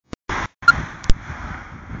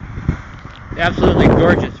Absolutely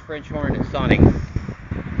gorgeous French horn at Sonic.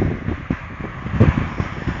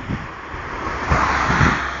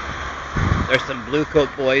 There's some Blue Coat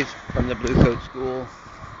boys from the Blue Coat School.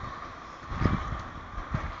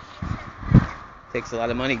 Takes a lot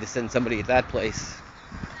of money to send somebody at that place.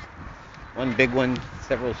 One big one,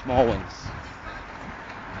 several small ones.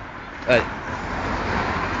 But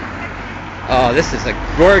oh, this is a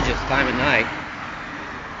gorgeous time of night.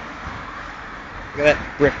 Look at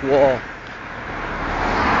that brick wall.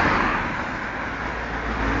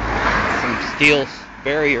 Some steel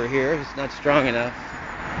barrier here. It's not strong enough.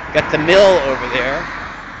 Got the mill over there.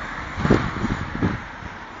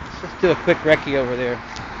 Let's just do a quick recce over there.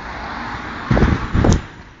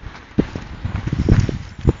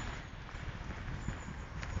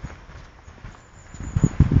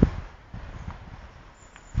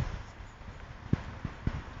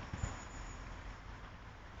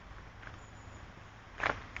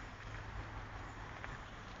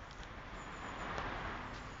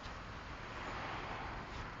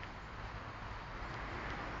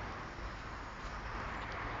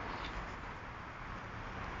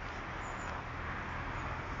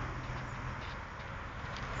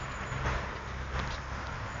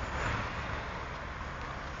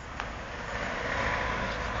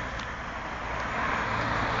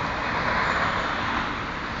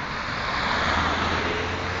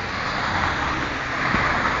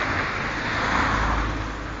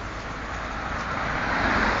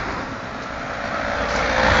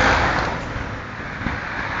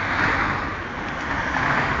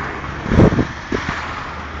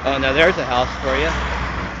 Oh, now there's a house for you.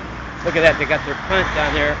 Look at that, they got their punt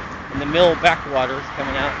down there, and the mill backwater is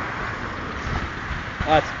coming out.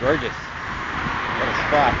 Oh, it's gorgeous. What a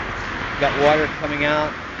spot. Got water coming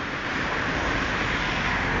out.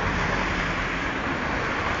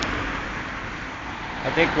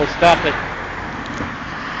 I think we'll stop it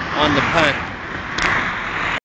on the punt.